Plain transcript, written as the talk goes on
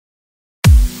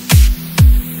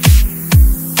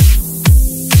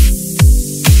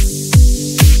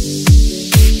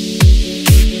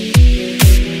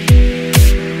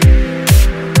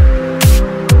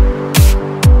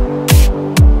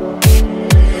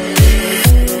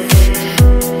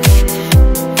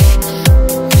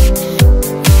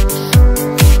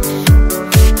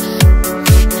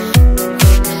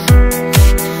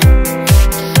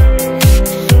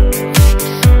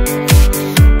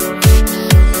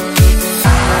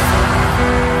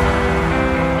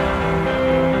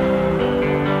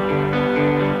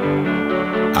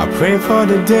Pray for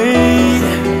the day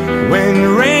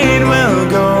when rain will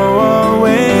go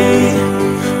away.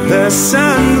 The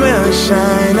sun will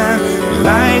shine and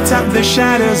light up the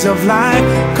shadows of life,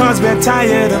 'cause we're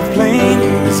tired of playing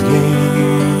this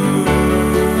game.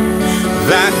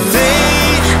 That day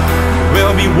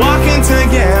we'll be walking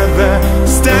together,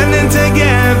 standing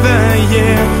together,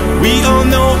 yeah. We all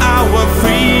know our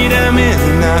freedom is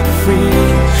not free.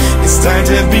 It's time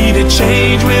to be the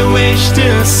change we wish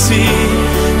to see.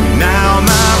 Now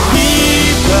my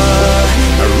people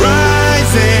are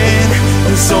rising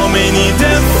in so many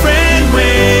different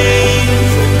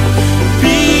ways.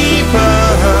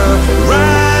 People are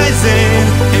rising.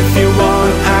 If you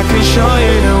want, I can show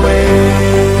you the way.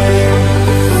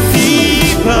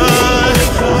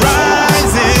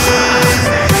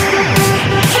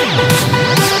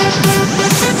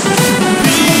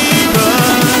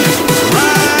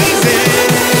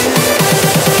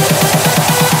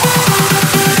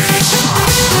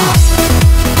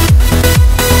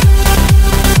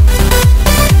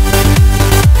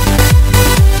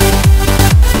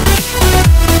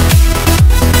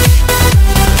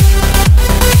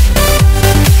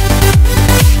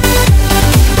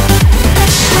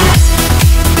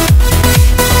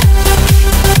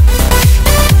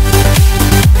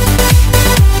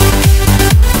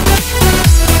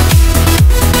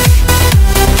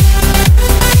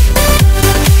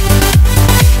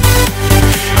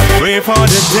 For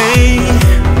the day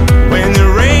when the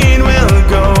rain will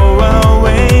go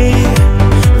away,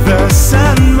 the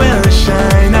sun will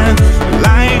shine and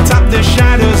light up the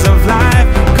shadows of life,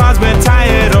 'cause we're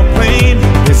tired of playing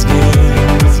this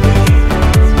game.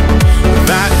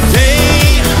 That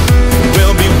day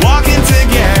we'll be walking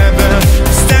together,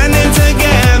 standing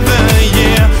together,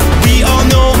 yeah. We all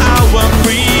know our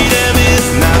freedom is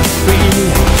not free.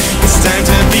 It's time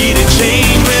to be the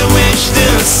change we wish to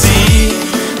see.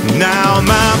 Now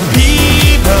my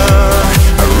people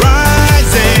are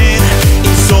rising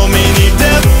in so many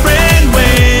different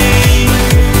ways.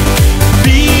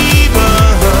 People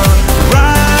are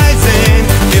rising.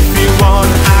 If you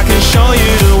want, I can show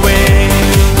you the way.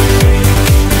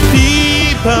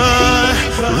 People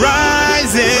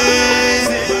rising.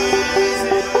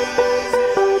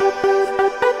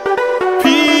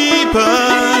 People